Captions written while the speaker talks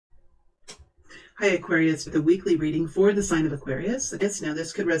Hi Aquarius, the weekly reading for the sign of Aquarius. Now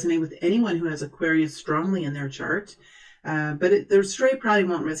this could resonate with anyone who has Aquarius strongly in their chart, but the story probably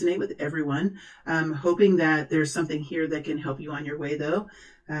won't resonate with everyone. I'm hoping that there's something here that can help you on your way though.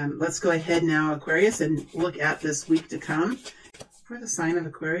 Let's go ahead now, Aquarius, and look at this week to come for the sign of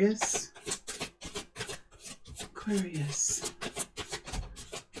Aquarius. Aquarius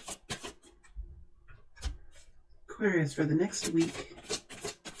for the next week.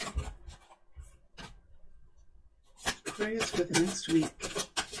 Aquarius for the next week.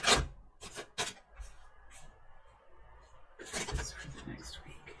 Aquarius for the next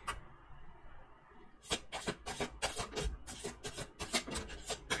week.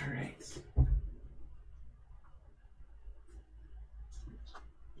 All right.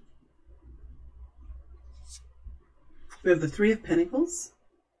 We have the Three of Pentacles,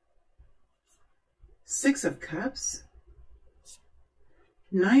 Six of Cups,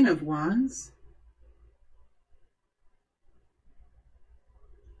 Nine of Wands,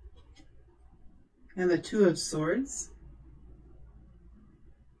 and the Two of Swords.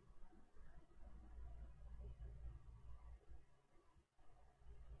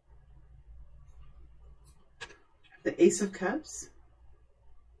 The Ace of Cups,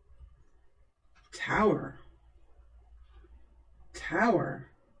 Tower,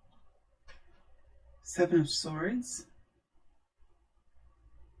 Seven of Swords,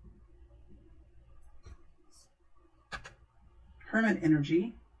 Hermit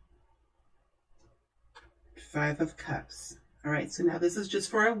energy, Five of Cups. All right, so now this is just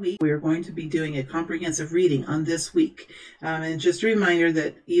for a week. We are going to be doing a comprehensive reading on this week. And just a reminder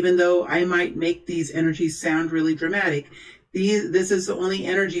that even though I might make these energies sound really dramatic, this is the only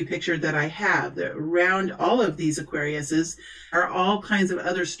energy picture that I have. Around all of these Aquariuses are all kinds of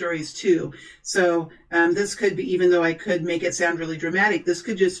other stories too. So this could be, even though I could make it sound really dramatic, this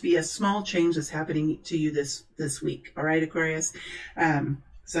could just be a small change that's happening to you this week. All right, Aquarius.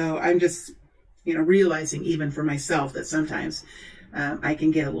 So I'm just, realizing even for myself that sometimes I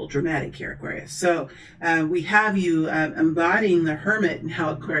can get a little dramatic here, Aquarius. So we have you embodying the Hermit and how,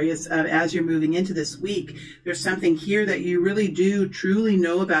 Aquarius, as you're moving into this week, there's something here that you really do truly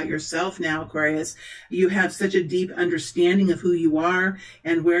know about yourself now, Aquarius. You have such a deep understanding of who you are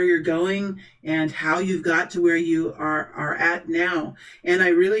and where you're going and how you've got to where you are at now. And I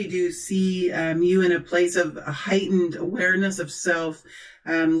really do see you in a place of a heightened awareness of self,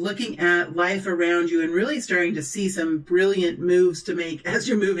 looking at life around you and really starting to see some brilliant moves to make as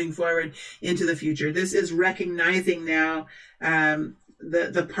you're moving forward into the future. This is recognizing now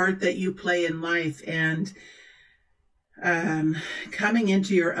the part that you play in life and coming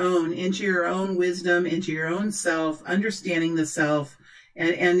into your own wisdom, into your own self, understanding the self.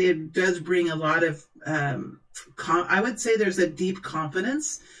 And it does bring a lot of, I would say there's a deep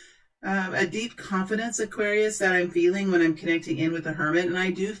confidence, Aquarius, that I'm feeling when I'm connecting in with the Hermit. And I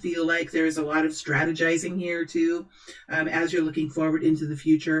do feel like there's a lot of strategizing here too, as you're looking forward into the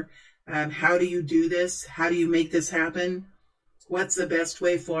future. How do you do this? How do you make this happen? What's the best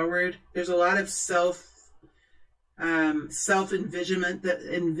way forward? There's a lot of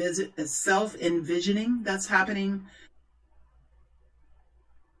self-envisioning that's happening.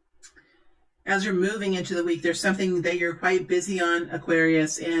 As you're moving into the week, there's something that you're quite busy on,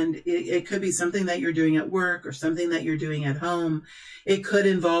 Aquarius, and it could be something that you're doing at work or something that you're doing at home. It could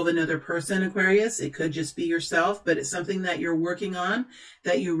involve another person, Aquarius. It could just be yourself, but it's something that you're working on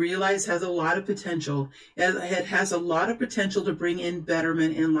that you realize has a lot of potential. It has a lot of potential to bring in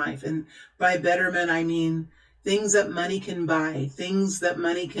betterment in life. And by betterment, I mean things that money can buy, things that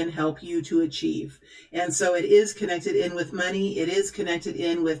money can help you to achieve. And so it is connected in with money. It is connected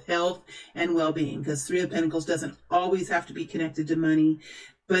in with health and well-being, because Three of Pentacles doesn't always have to be connected to money,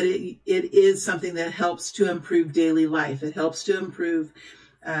 but it is something that helps to improve daily life. It helps to improve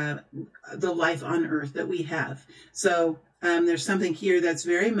the life on earth that we have. So there's something here that's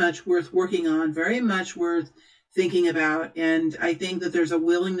very much worth working on, very much worth thinking about. And I think that there's a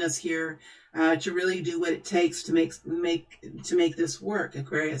willingness here to really do what it takes to make this work,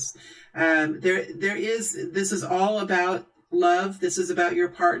 Aquarius. This is all about love. This is about your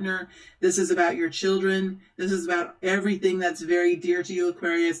partner. This is about your children. This is about everything that's very dear to you,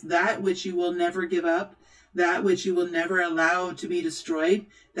 Aquarius. That which you will never give up, that which you will never allow to be destroyed,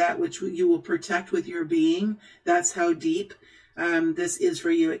 that which you will protect with your being. That's how deep this is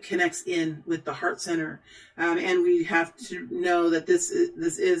for you. It connects in with the heart center. And we have to know that this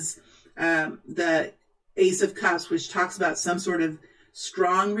is the Ace of Cups, which talks about some sort of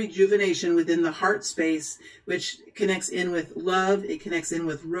strong rejuvenation within the heart space, which connects in with love. It connects in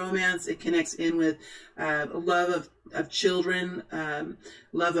with romance. It connects in with love of children,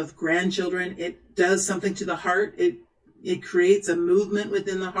 love of grandchildren. It does something to the heart. It creates a movement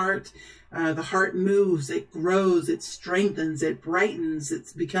within the heart. The heart moves, it grows, it strengthens, it brightens,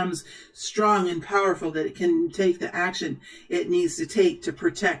 it becomes strong and powerful, that it can take the action it needs to take to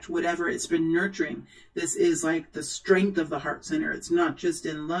protect whatever it's been nurturing. This is like the strength of the heart center. It's not just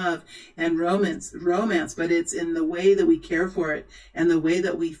in love and romance, but it's in the way that we care for it and the way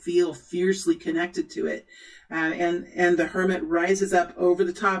that we feel fiercely connected to it. And the Hermit rises up over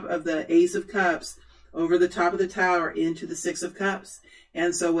the top of the Ace of Cups, over the top of the Tower into the Six of Cups.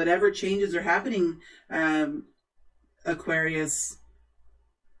 And so whatever changes are happening, Aquarius,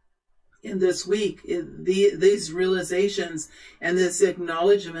 in this week, these realizations and this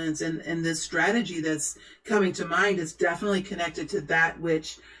acknowledgement and this strategy that's coming to mind is definitely connected to that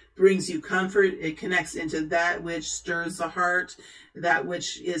which brings you comfort. It connects into that which stirs the heart, that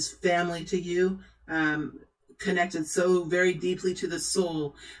which is family to you, connected so very deeply to the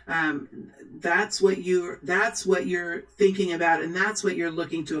soul. That's what you're thinking about, and that's what you're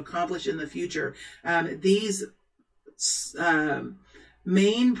looking to accomplish in the future. These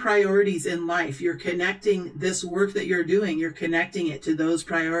main priorities in life, you're connecting this work that you're doing, you're connecting it to those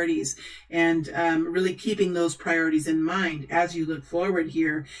priorities, and really keeping those priorities in mind as you look forward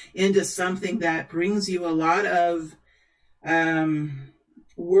here into something that brings you a lot of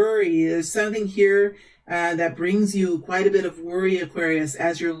worry. There's something here that brings you quite a bit of worry, Aquarius,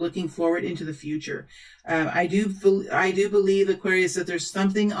 as you're looking forward into the future. I do believe, Aquarius, that there's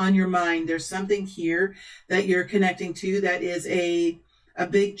something on your mind. There's something here that you're connecting to that is a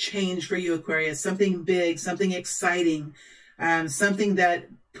big change for you, Aquarius. Something big, something exciting, something that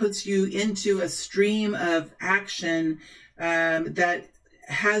puts you into a stream of action that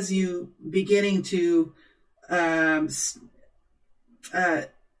has you beginning to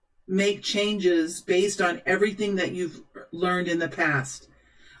make changes based on everything that you've learned in the past.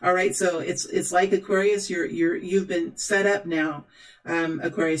 All right, so it's like, Aquarius, you've been set up now.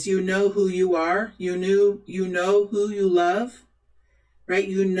 Aquarius, you know who you are. You know who you love, right?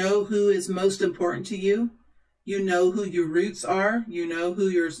 You know who is most important to you. You know who your roots are. You know who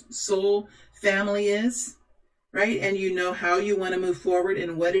your soul family is, right? And you know how you want to move forward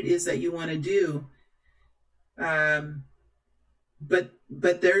and what it is that you want to do.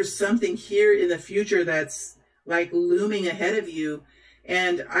 But there's something here in the future that's like looming ahead of you.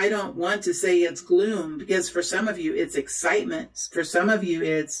 And I don't want to say it's gloom, because for some of you, it's excitement. For some of you,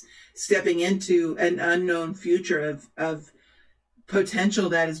 it's stepping into an unknown future of potential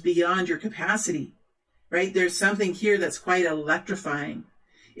that is beyond your capacity, right? There's something here that's quite electrifying.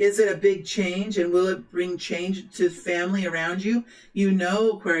 Is it a big change, and will it bring change to family around you? You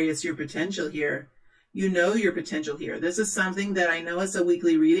know, Aquarius, your potential here. You know your potential here. This is something that I know it's a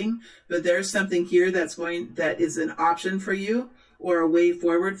weekly reading, but there's something here that is an option for you, or a way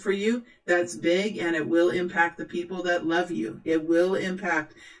forward for you, that's big, and it will impact the people that love you. It will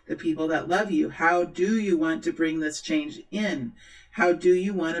impact the people that love you. How do you want to bring this change in? How do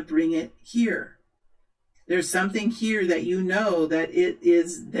you want to bring it here? There's something here that you know that it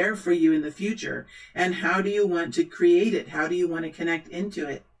is there for you in the future. And how do you want to create it? How do you want to connect into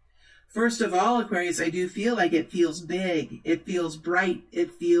it? First of all, Aquarius, I do feel like it feels big. It feels bright.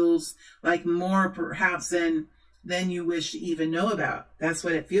 It feels like more perhaps than you wish to even know about. That's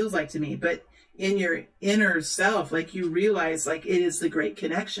what it feels like to me. But in your inner self, like, you realize, like, it is the great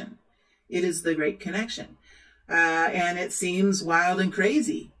connection. It is the great connection. And it seems wild and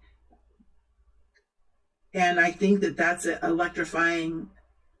crazy. And I think that that's an electrifying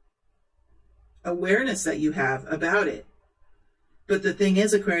awareness that you have about it. But the thing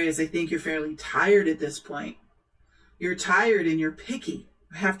is, Aquarius, I think you're fairly tired at this point. You're tired and you're picky.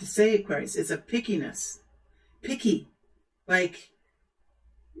 I have to say, Aquarius, it's a pickiness. Picky. Like,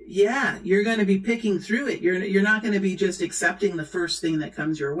 yeah, you're going to be picking through it. You're not going to be just accepting the first thing that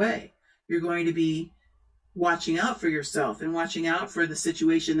comes your way. You're going to be watching out for yourself and watching out for the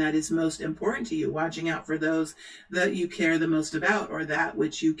situation that is most important to you, watching out for those that you care the most about, or that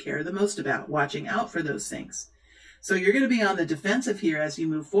which you care the most about, watching out for those things. So you're going to be on the defensive here as you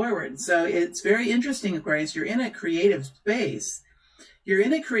move forward. So it's very interesting, Aquarius. You're in a creative space. You're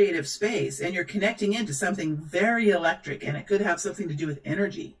in a creative space, and you're connecting into something very electric, and it could have something to do with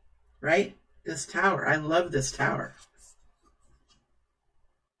energy, right? This tower. I love this tower.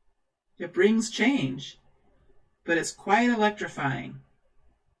 It brings change, but it's quite electrifying.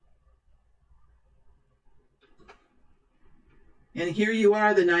 And here you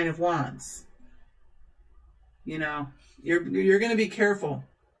are, the Nine of Wands. You know, you're going to be careful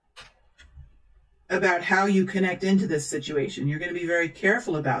about how you connect into this situation. You're going to be very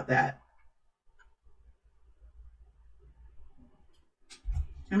careful about that.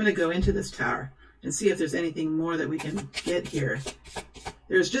 I'm going to go into this tower and see if there's anything more that we can get here.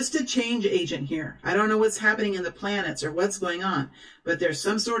 There's just a change agent here. I don't know what's happening in the planets or what's going on, but there's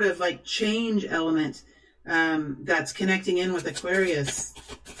some sort of like change element that's connecting in with Aquarius.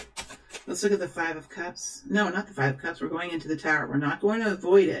 Let's look at the Five of Cups. No, not the Five of Cups. We're going into the Tower. We're not going to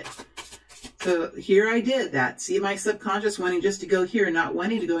avoid it. So here I did that. See my subconscious wanting just to go here, not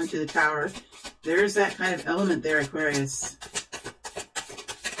wanting to go into the Tower. There's that kind of element there, Aquarius.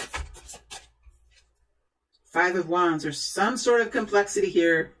 Five of Wands. There's some sort of complexity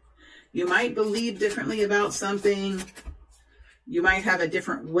here. You might believe differently about something. You might have a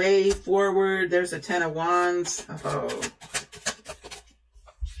different way forward. There's a Ten of Wands. Oh.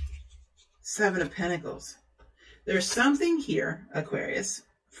 Seven of Pentacles. There's something here, Aquarius,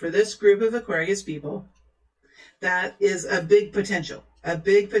 for this group of Aquarius people that is a big potential,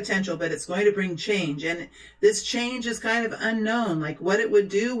 but it's going to bring change. And this change is kind of unknown. Like what it would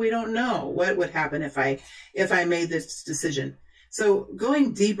do, we don't know what would happen if I made this decision. So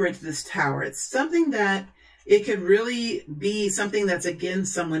going deeper into this Tower, it's something that it could really be something that's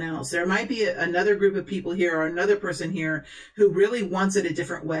against someone else. There might be another group of people here or another person here who really wants it a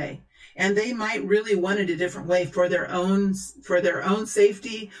different way. And they might really want it a different way for their own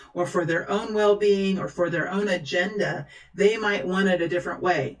safety or for their own well-being or for their own agenda. They might want it a different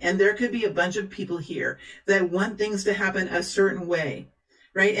way. And there could be a bunch of people here that want things to happen a certain way.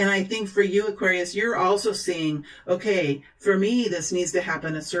 Right? And I think for you, Aquarius, you're also seeing, okay, for me, this needs to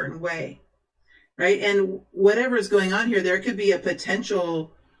happen a certain way. Right? And whatever is going on here, there could be a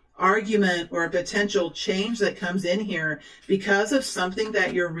potential argument or a potential change that comes in here because of something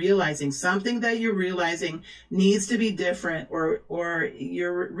that you're realizing needs to be different, or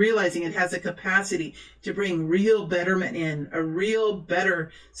you're realizing it has a capacity to bring real betterment in, a real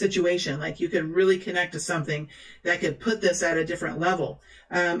better situation. Like you could really connect to something that could put this at a different level.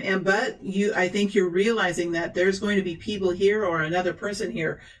 But I think you're realizing that there's going to be people here or another person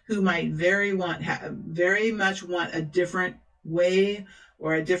here who might very much want a different way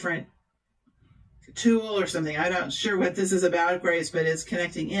or a different tool or something. I'm not sure what this is about, Aquarius, but it's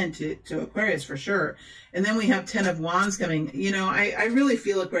connecting into Aquarius for sure. And then we have Ten of Wands coming. You know, I really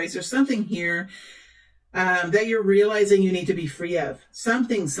feel, Aquarius, there's something here that you're realizing you need to be free of.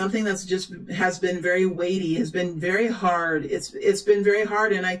 Something that's just has been very weighty, has been very hard. It's been very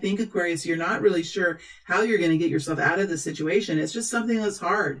hard. And I think, Aquarius, you're not really sure how you're going to get yourself out of this situation. It's just something that's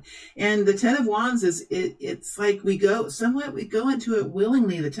hard. And the Ten of Wands it's like we go into it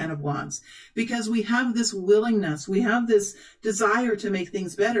willingly, the Ten of Wands, because we have this willingness. We have this desire to make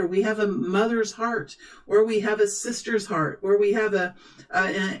things better. We have a mother's heart, or we have a sister's heart, or we have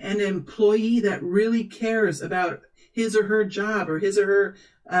an employee that really cares about his or her job or his or her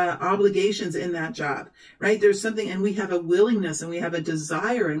obligations in that job, right? There's something, and we have a willingness and we have a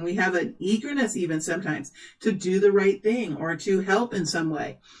desire and we have an eagerness even sometimes to do the right thing or to help in some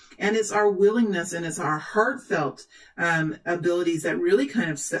way. And it's our willingness and it's our heartfelt abilities that really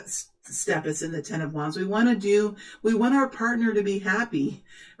kind of step us in the Ten of Wands. We want our partner to be happy,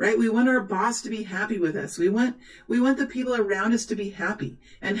 right? We want our boss to be happy with us. We want the people around us to be happy.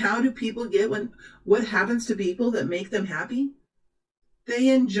 And how do people get what happens to people that make them happy? They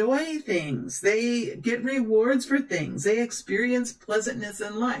enjoy things. They get rewards for things. They experience pleasantness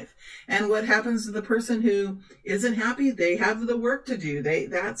in life. And what happens to the person who isn't happy? They have the work to do.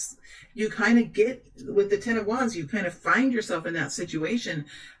 You kind of get, with the Ten of Wands, you kind of find yourself in that situation.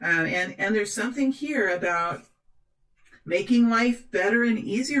 And there's something here about making life better and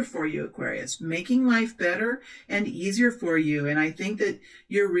easier for you, Aquarius. Making life better and easier for you. And I think that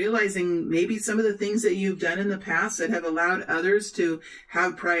you're realizing maybe some of the things that you've done in the past that have allowed others to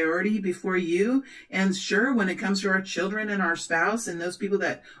have priority before you. And sure, when it comes to our children and our spouse and those people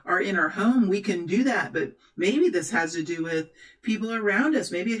that are in our home, we can do that. But maybe this has to do with people around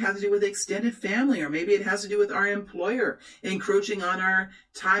us. Maybe it has to do with extended family, or maybe it has to do with our employer encroaching on our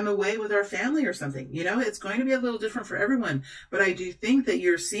time away with our family or something. You know, it's going to be a little different for everyone. But I do think that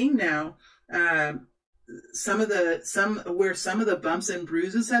you're seeing now some of the bumps and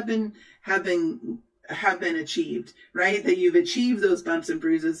bruises have been achieved, right? That you've achieved those bumps and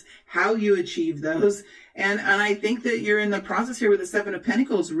bruises, how you achieve those. And I think that you're in the process here with the Seven of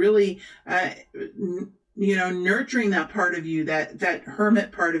Pentacles, really you know, nurturing that part of you, that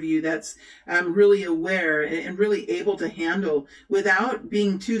hermit part of you that's really aware and really able to handle without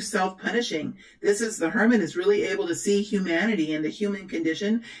being too self-punishing. This is, the hermit is really able to see humanity and the human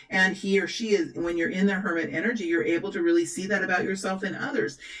condition, and he or she is, when you're in the hermit energy, you're able to really see that about yourself and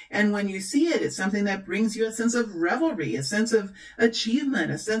others. And when you see it, it's something that brings you a sense of revelry, a sense of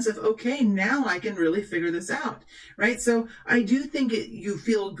achievement, a sense of, okay, now I can really figure this out, right? So I do think you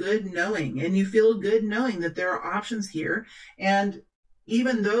feel good knowing, and you feel good knowing that there are options here. And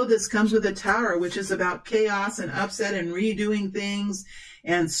even though this comes with a Tower, which is about chaos and upset and redoing things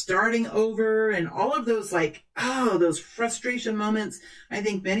and starting over and all of those, like, oh, those frustration moments, I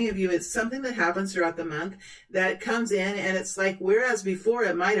think many of you, it's something that happens throughout the month that comes in, and it's like, whereas before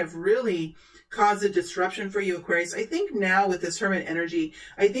it might have really caused a disruption for you, Aquarius, I think now with this hermit energy,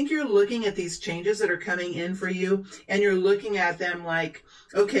 I think you're looking at these changes that are coming in for you, and you're looking at them like,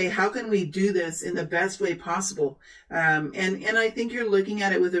 okay, how can we do this in the best way possible? And I think you're looking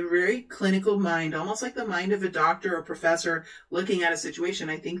at it with a very clinical mind, almost like the mind of a doctor or professor looking at a situation.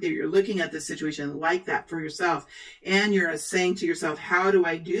 I think that you're looking at this situation like that for yourself. And you're saying to yourself, how do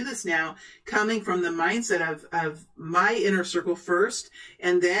I do this now? Coming from the mindset of my inner circle first,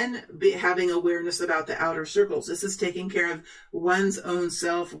 and then having awareness about the outer circles. This is taking care of one's own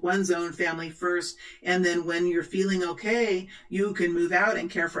self, one's own family first. And then when you're feeling okay, you can move out and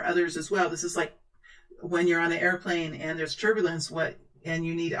care for others as well. This is like when you're on an airplane and there's turbulence, and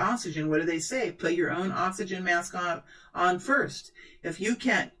you need oxygen, what do they say? Put your own oxygen mask on first. If you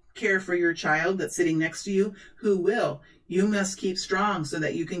can't care for your child that's sitting next to you, who will? You must keep strong so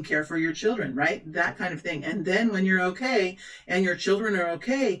that you can care for your children, right? That kind of thing. And then when you're okay and your children are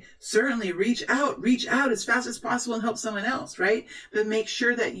okay, certainly reach out as fast as possible and help someone else, right? But make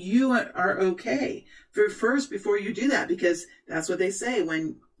sure that you are okay first before you do that, because that's what they say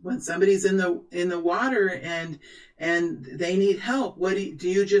when somebody's in the water and they need help. What do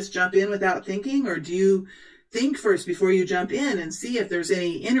you just jump in without thinking, or do you think first before you jump in and see if there's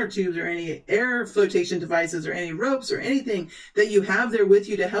any inner tubes or any air flotation devices or any ropes or anything that you have there with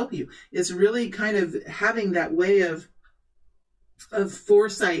you to help you? It's really kind of having that way of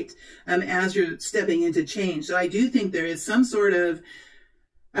foresight as you're stepping into change. So I do think there is some sort of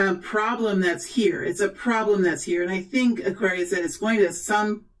problem that's here. It's a problem that's here. And I think, Aquarius, that it's going to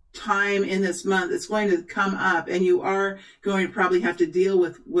some time in this month, it's going to come up, and you are going to probably have to deal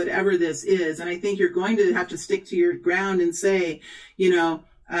with whatever this is. And I think you're going to have to stick to your ground and say, you know,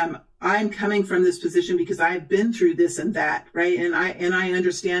 I'm coming from this position because I've been through this and that, right? And I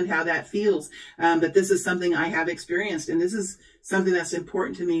understand how that feels. But this is something I have experienced, and this is something that's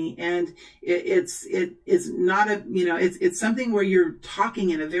important to me. And it's not a, you know, it's something where you're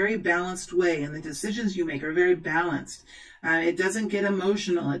talking in a very balanced way, and the decisions you make are very balanced. It doesn't get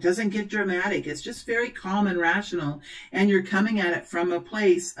emotional. It doesn't get dramatic. It's just very calm and rational. And you're coming at it from a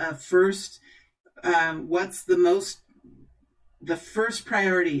place of first, what's the first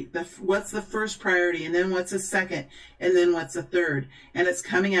priority, what's the first priority, and then what's a second, and then what's a third. And it's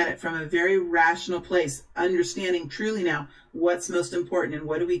coming at it from a very rational place, understanding truly now what's most important and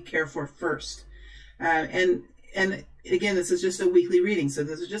what do we care for first. And again, this is just a weekly reading, so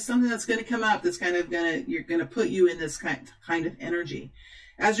this is just something that's going to come up, that's kind of you're going to put you in this kind of energy.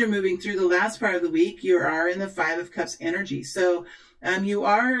 As you're moving through the last part of the week, you are in the 5 of Cups energy. So you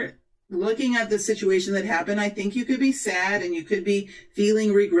are looking at the situation that happened. I think you could be sad, and you could be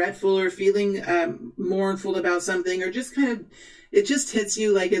feeling regretful or feeling mournful about something, or just kind of, it just hits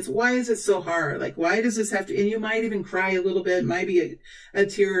you like, why is it so hard? Like, why does this have to, and you might even cry a little bit, might be a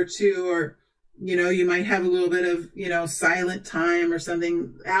tear or two, or, you know, you might have a little bit of, you know, silent time or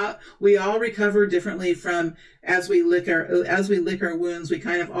something. We all recover differently from, as we lick our wounds, we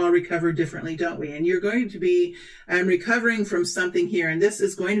kind of all recover differently, don't we? And you're going to be recovering from something here, and this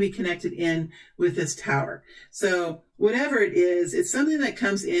is going to be connected in with this Tower. So whatever it is, it's something that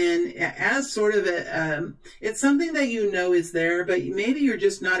comes in as sort of it's something that you know is there, but maybe you're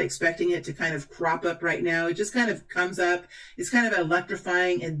just not expecting it to kind of crop up right now. It just kind of comes up. It's kind of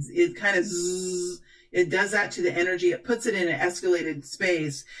electrifying, and it kind of zzz, it does that to the energy. It puts it in an escalated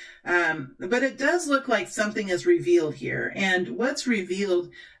space. But it does look like something is revealed here. And what's revealed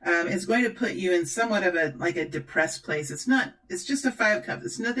is going to put you in somewhat of a depressed place. It's just a 5 of Cups.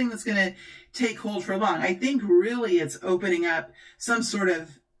 It's nothing that's going to take hold for long. I think really it's opening up some sort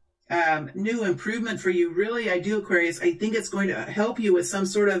of new improvement for you. Really, I do, Aquarius. I think it's going to help you with some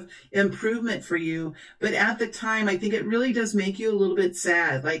sort of improvement for you. But at the time, I think it really does make you a little bit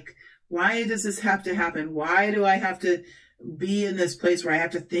sad. Like, why does this have to happen? Why do I have to be in this place where I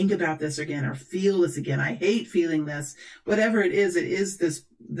have to think about this again or feel this again? I hate feeling this. Whatever it is this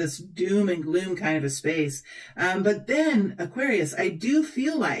this doom and gloom kind of a space. But then, Aquarius, I do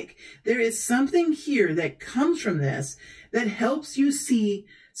feel like there is something here that comes from this that helps you see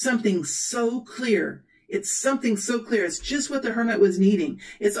something so clear. It's something so clear. It's just what the Hermit was needing.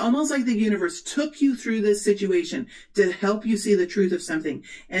 It's almost like the universe took you through this situation to help you see the truth of something.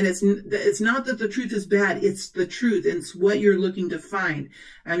 And it's not that the truth is bad. It's the truth. And it's what you're looking to find.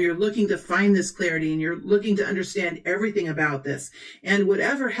 You're looking to find this clarity, and you're looking to understand everything about this. And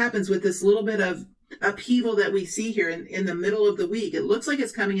whatever happens with this little bit of upheaval that we see here in the middle of the week, it looks like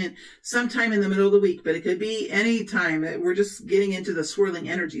it's coming in sometime in the middle of the week, but it could be any time. We're just getting into the swirling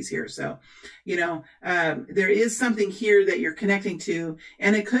energies here. So, you know, there is something here that you're connecting to,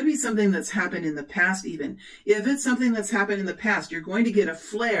 and it could be something that's happened in the past even. If it's something that's happened in the past, you're going to get a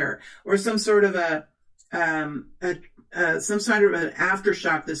flare or some sort of some sort of an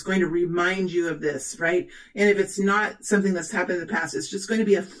aftershock that's going to remind you of this, right? And if it's not something that's happened in the past, it's just going to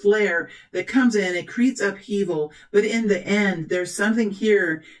be a flare that comes in. It creates upheaval, but in the end, there's something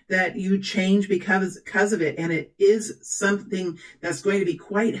here that you change because of it. And it is something that's going to be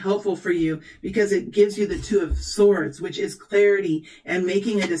quite helpful for you because it gives you the Two of Swords, which is clarity and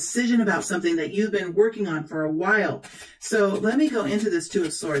making a decision about something that you've been working on for a while. So let me go into this Two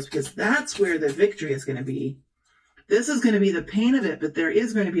of Swords because that's where the victory is going to be. This is going to be the pain of it, but there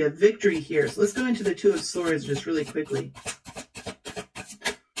is going to be a victory here. So let's go into the Two of Swords just really quickly.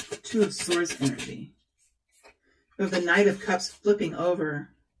 Two of Swords energy. We have the Knight of Cups flipping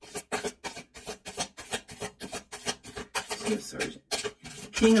over. Two of Swords.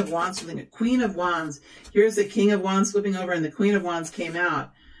 King of Wands flipping. Queen of Wands. Here's the King of Wands flipping over, and the Queen of Wands came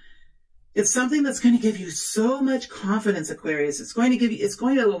out. It's something that's going to give you so much confidence, Aquarius. It's going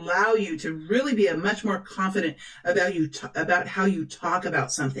to allow you to really be much more confident about how you talk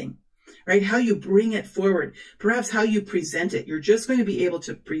about something, right? How you bring it forward, perhaps how you present it. You're just going to be able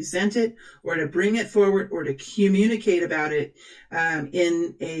to present it or to bring it forward or to communicate about it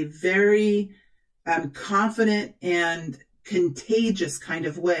in a very confident and contagious kind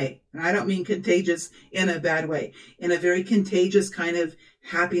of way. And I don't mean contagious in a bad way, in a very contagious kind of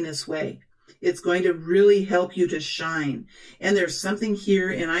happiness way. It's going to really help you to shine. And there's something here,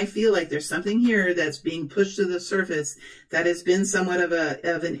 and I feel like there's something here that's being pushed to the surface that has been somewhat of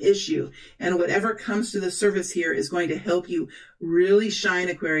an issue. And whatever comes to the surface here is going to help you really shine,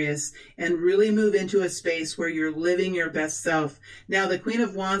 Aquarius, and really move into a space where you're living your best self. Now, the Queen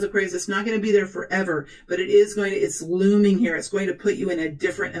of Wands, Aquarius, it's not going to be there forever, but it's looming here. It's going to put you in a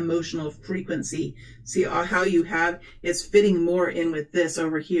different emotional frequency. See how you have, it's fitting more in with this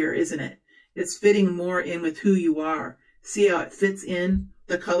over here, isn't it? It's fitting more in with who you are. See how it fits in?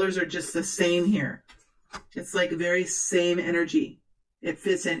 The colors are just the same here. It's like very same energy. It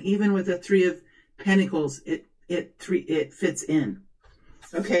fits in. Even with the Three of Pentacles, it fits in.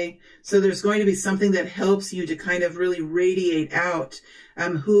 Okay, so there's going to be something that helps you to kind of really radiate out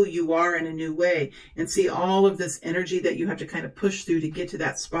who you are in a new way, and see all of this energy that you have to kind of push through to get to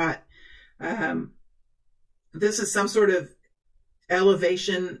that spot. This is some sort of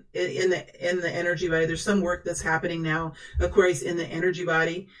elevation in the energy body. There's some work that's happening now, Aquarius, in the energy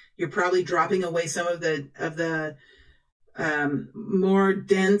body. You're probably dropping away some of the more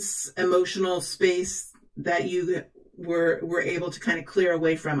dense emotional space that you were able to kind of clear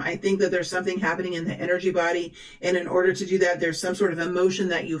away from. I think that there's something happening in the energy body, and in order to do that, there's some sort of emotion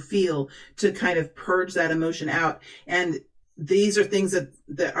that you feel to kind of purge that emotion out. And these are things that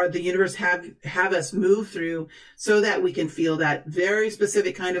the universe have us move through so that we can feel that very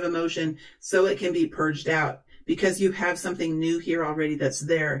specific kind of emotion so it can be purged out, because you have something new here already that's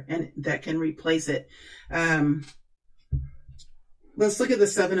there and that can replace it. Let's look at the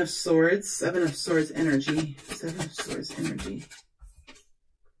Seven of Swords. Seven of Swords energy. Seven of Swords energy.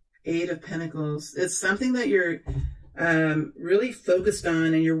 Eight of Pentacles. It's something that you're really focused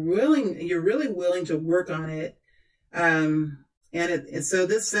on, and you're really willing to work on it. So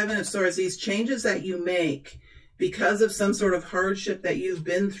this Seven of Swords, these changes that you make because of some sort of hardship that you've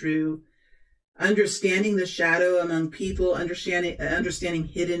been through, understanding the shadow among people, understanding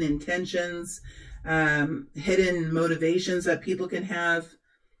hidden intentions, hidden motivations that people can have.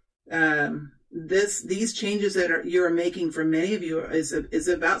 These changes that you're making for many of you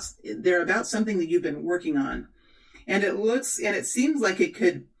they're about something that you've been working on. And it seems like it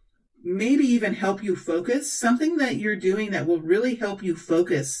could maybe even help you focus. Something that you're doing that will really help you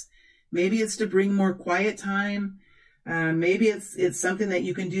focus. Maybe it's to bring more quiet time. Maybe it's something that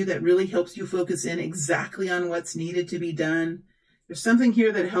you can do that really helps you focus in exactly on what's needed to be done. There's something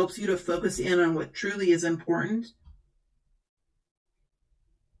here that helps you to focus in on what truly is important.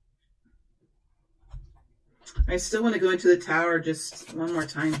 I still want to go into the Tower just one more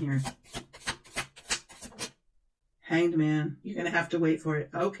time here. Hanged Man. You're going to have to wait for it.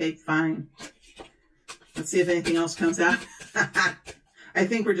 Okay, fine. Let's see if anything else comes out. I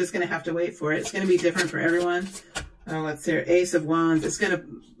think we're just going to have to wait for it. It's going to be different for everyone. Oh, let's see. Ace of Wands. It's going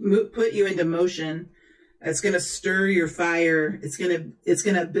to put you into motion. It's going to stir your fire. It's going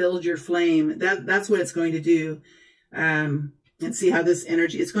to build your flame. That's what it's going to do. And see how this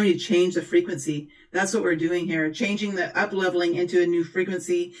energy, it's going to change the frequency. That's what we're doing here. Changing the up-leveling into a new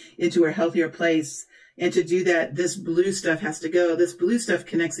frequency, into a healthier place. And to do that, this blue stuff has to go. This blue stuff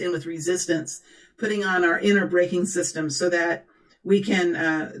connects in with resistance, putting on our inner braking system so that we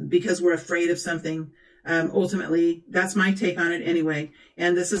can, because we're afraid of something, ultimately, that's my take on it anyway.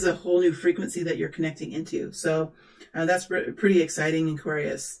 And this is a whole new frequency that you're connecting into. So that's pretty exciting,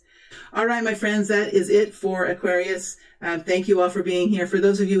 Aquarius. All right, my friends, that is it for Aquarius. Thank you all for being here. For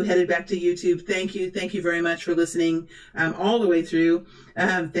those of you headed back to YouTube, thank you. Thank you very much for listening all the way through.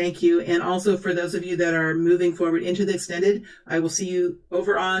 Thank you. And also for those of you that are moving forward into the extended, I will see you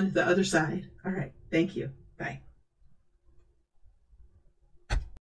over on the other side. All right. Thank you.